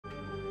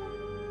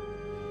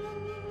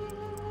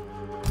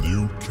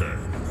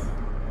Kang.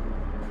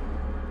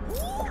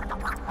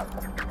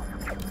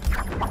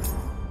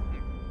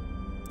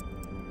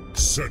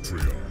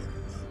 Cetrion.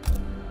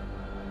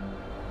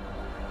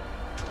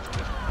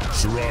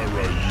 Shirai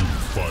Ryu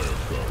Fire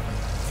Gun.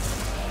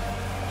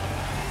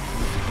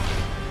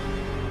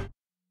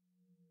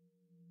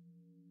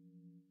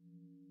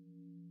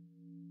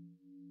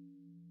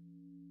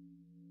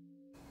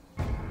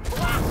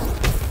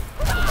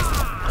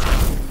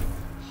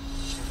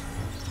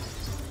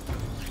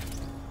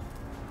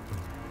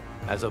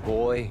 As a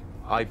boy,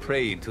 I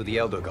prayed to the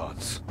Elder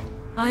Gods.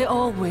 I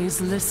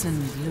always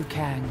listened, Liu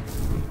Kang.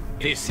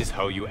 This is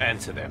how you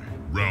answer them.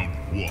 Round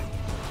 1.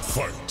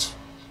 Fight!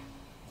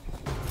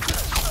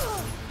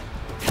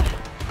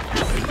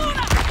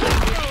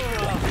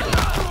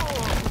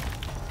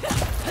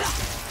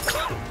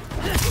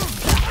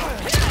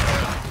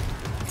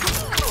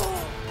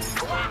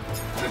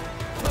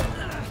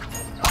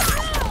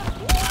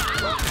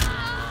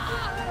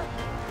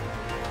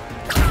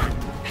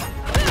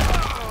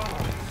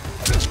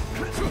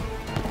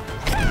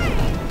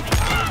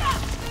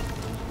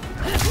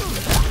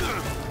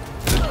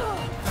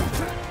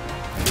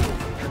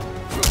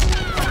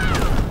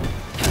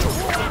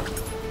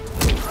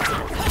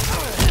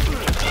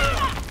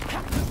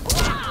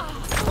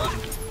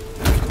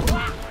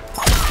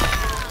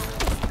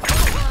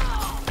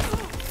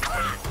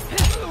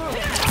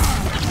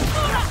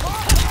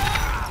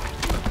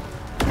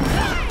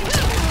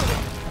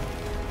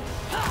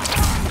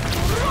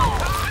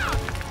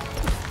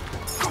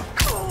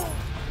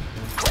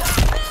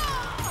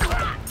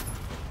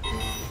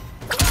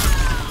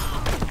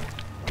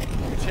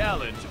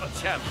 Challenge a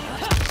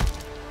champion.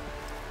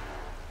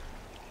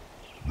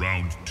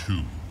 Round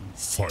 2.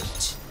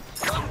 Fight!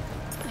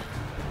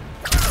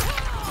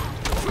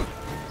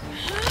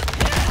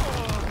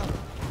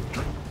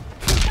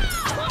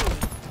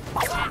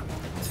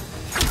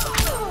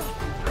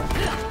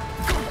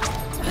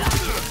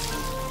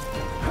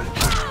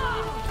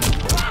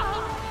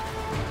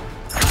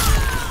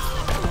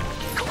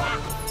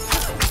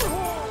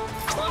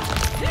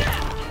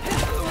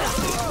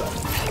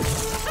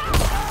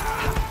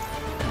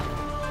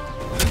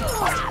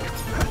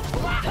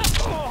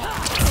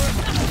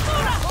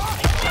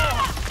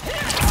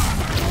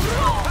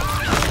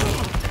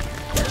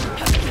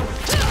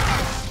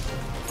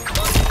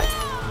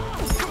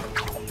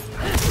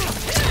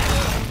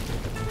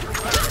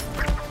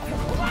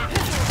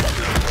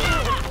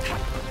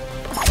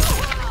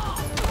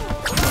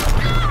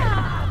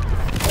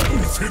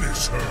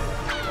 Finish her!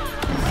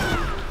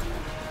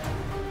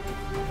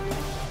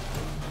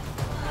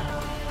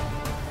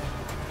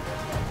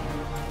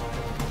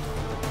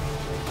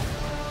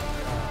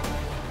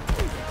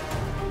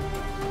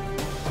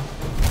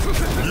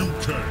 Liu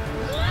Kang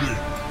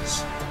wins!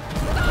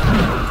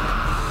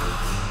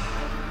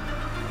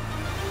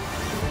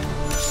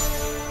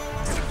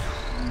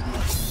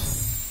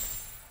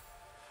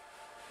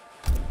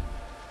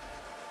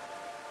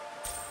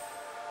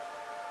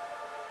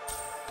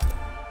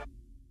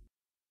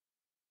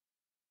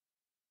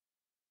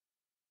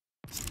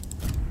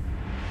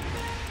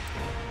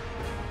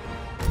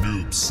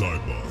 Noob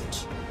saibot.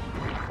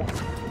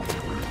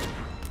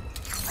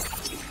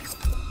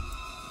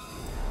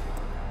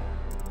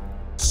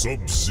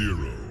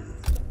 Sub-Zero.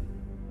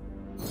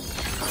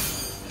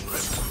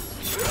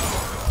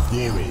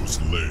 Goro's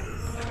Lair.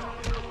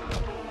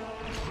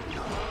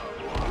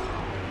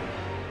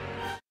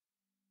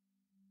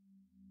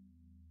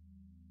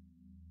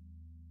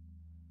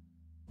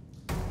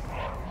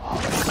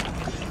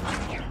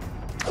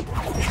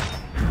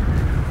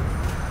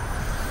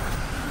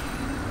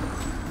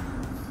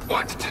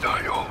 What did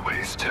I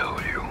always tell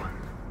you?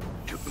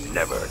 To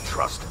never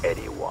trust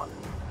anyone.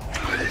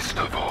 Least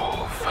of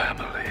all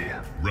family.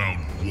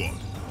 Round 1.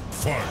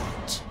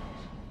 Fight!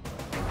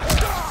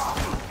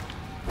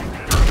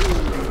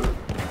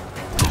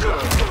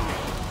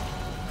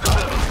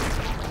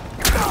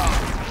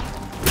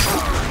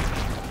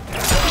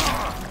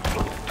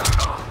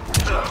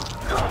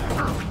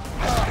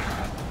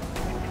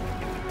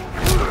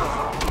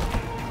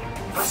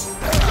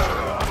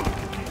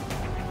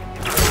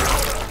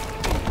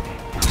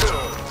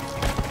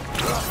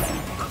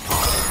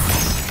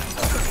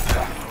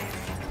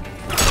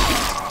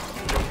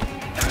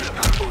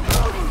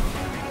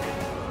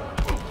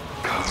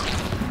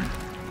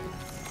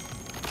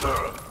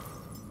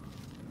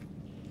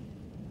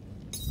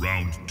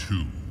 Round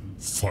 2.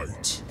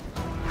 Fight!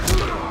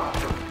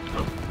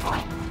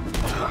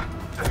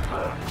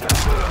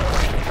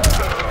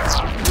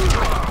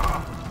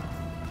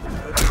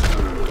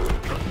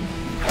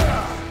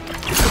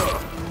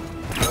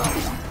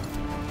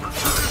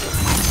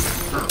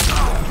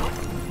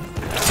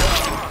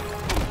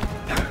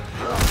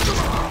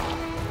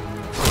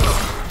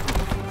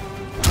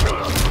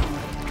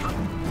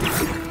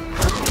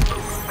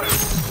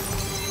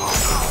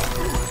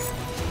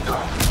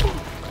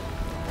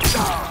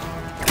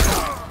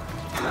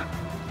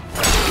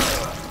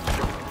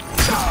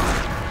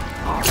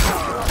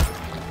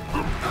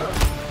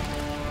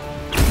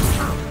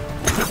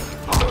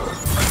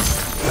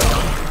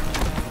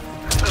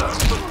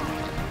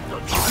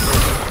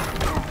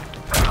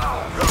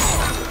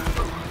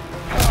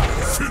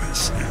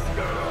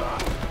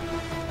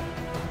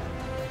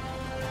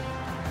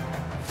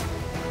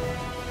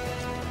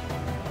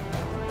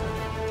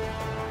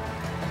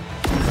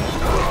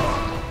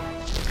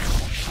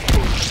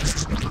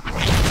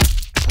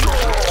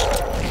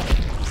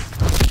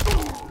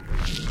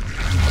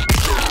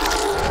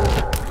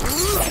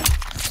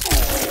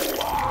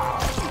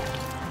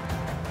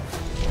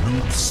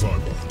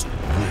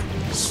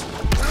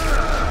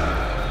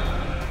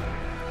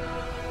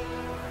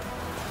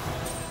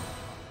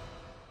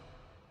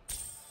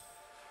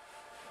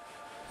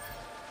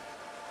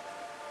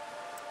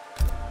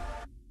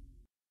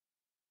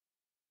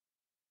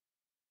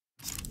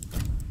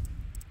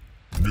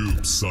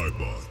 Noob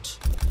Saibot.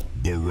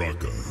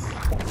 Baraka.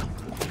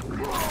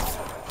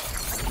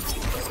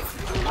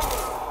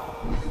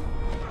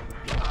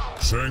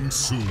 Shang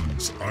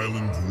Tsung's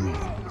Island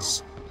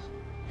Ruins.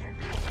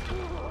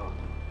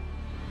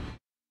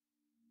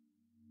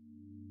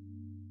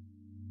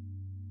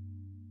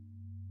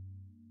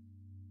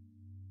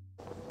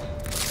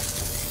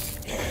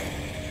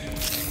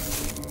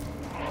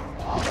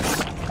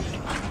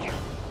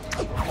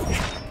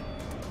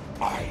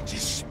 I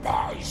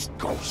despise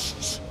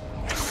ghosts.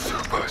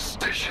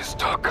 Superstitious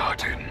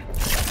Tarkatan.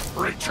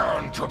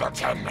 Return to the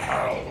 10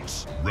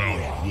 hells.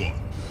 Round 1.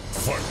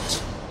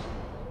 Fight.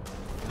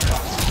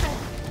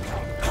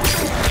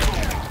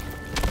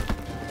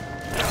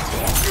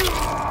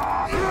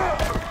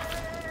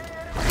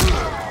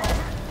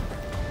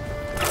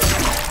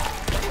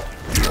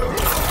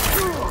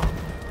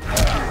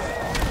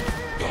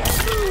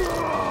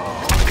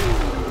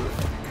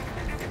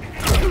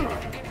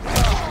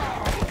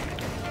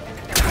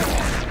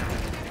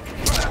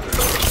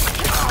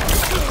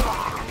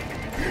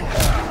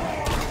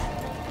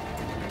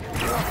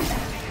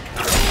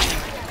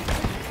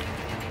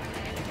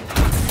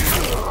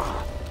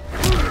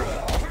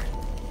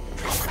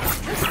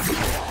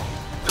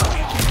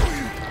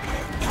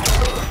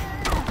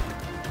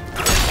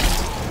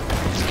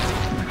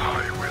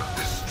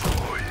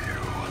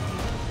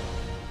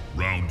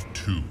 Round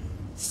 2.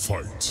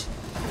 Fight.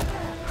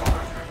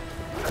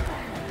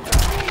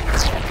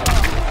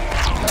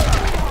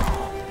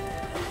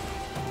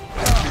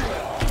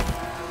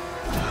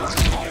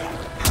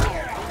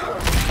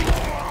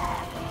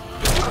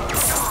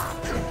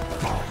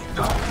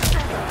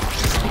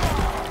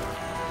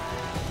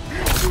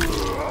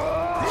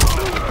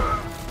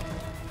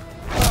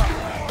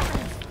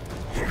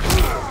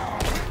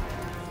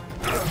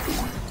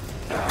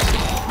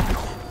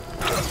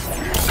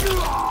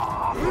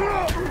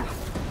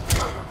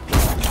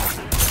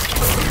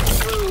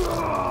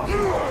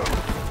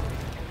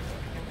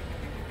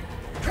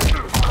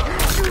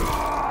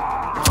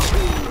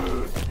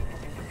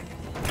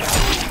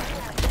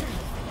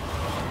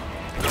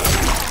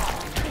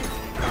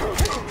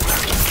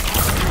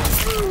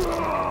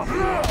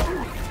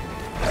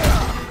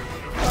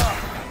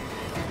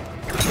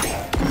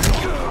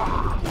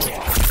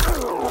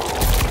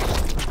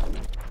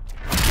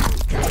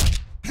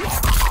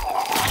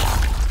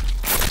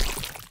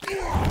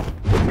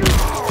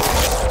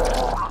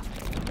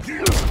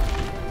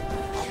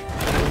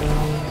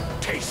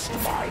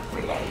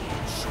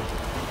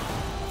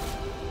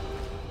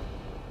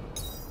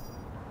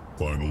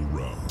 Final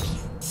round.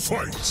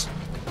 Fight!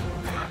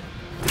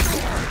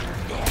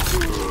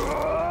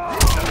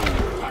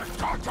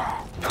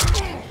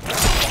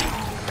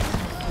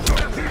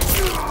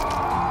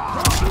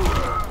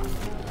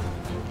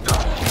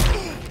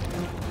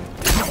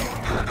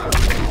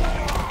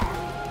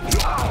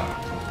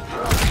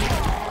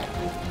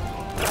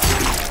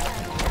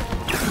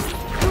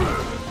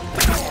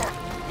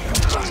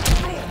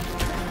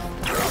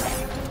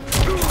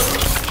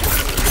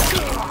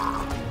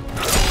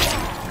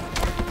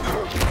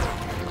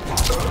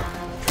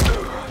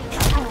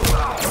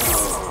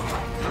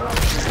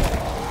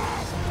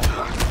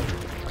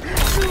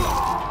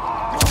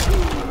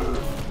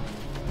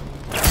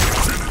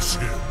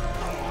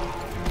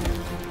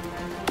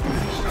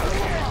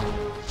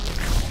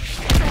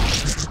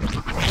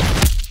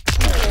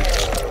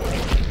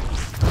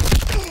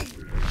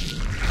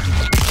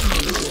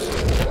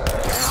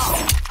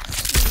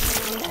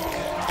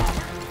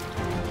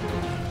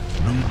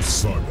 Noob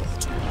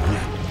Saibot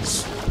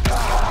wins.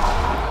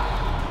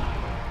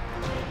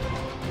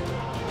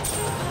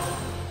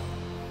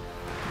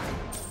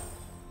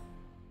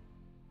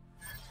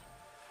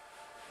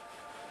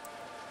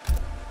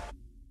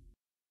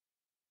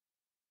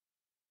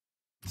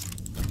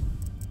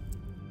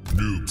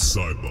 Noob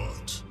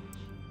Saibot.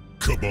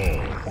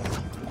 Cabal.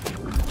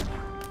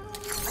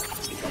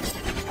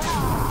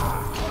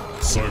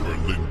 Cyber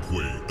Lin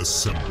Kuei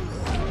assemble.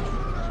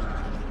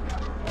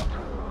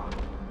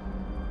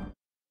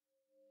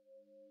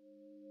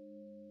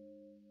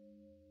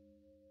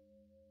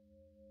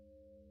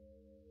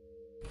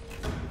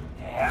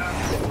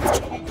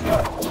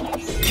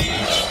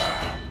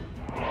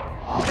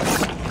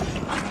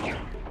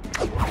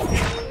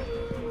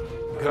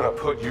 Gonna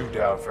put you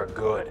down for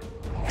good.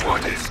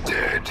 What is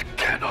dead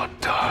cannot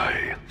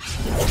die.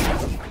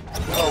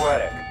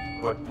 Poetic,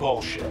 but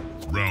bullshit.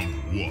 Round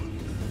 1.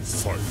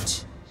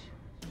 Fight.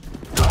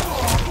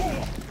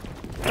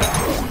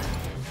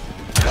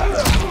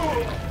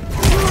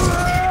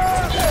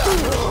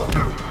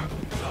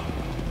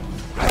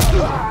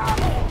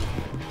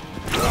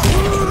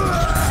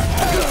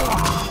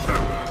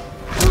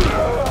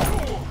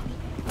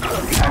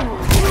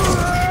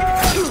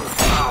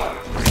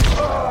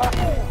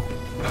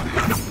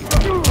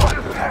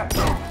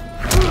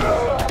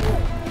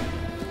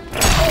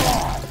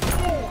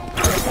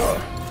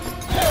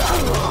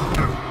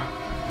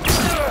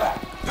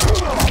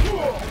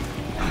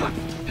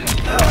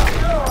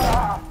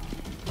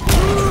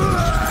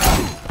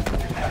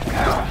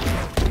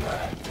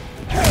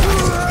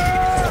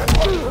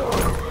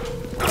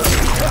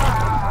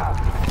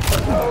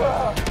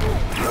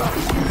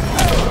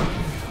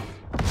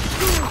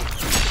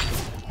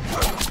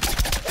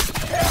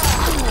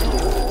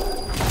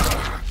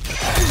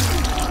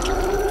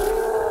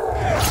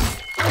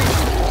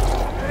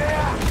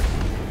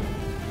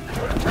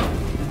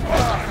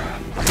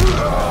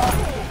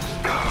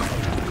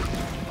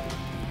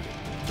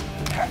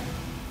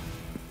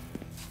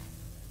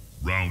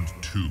 Round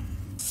 2,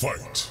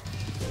 fight!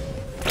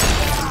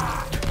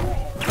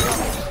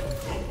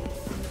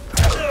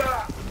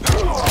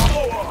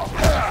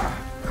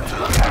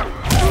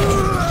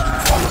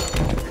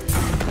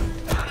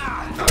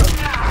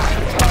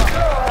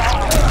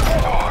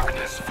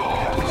 Darkness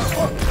falls.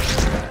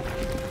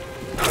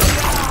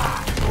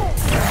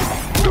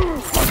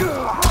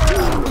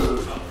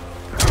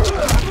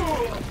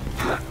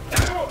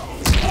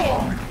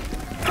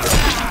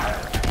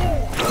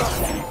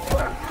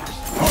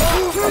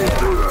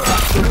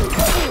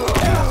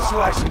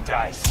 Slice and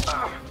dice.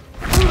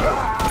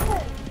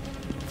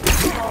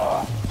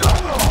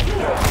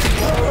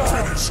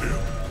 Finish him!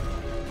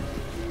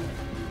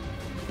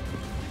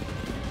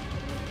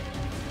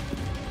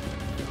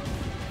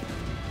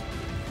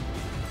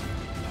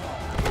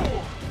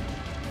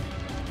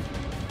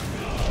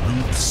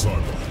 Noob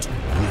saibot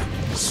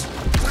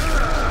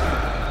wins.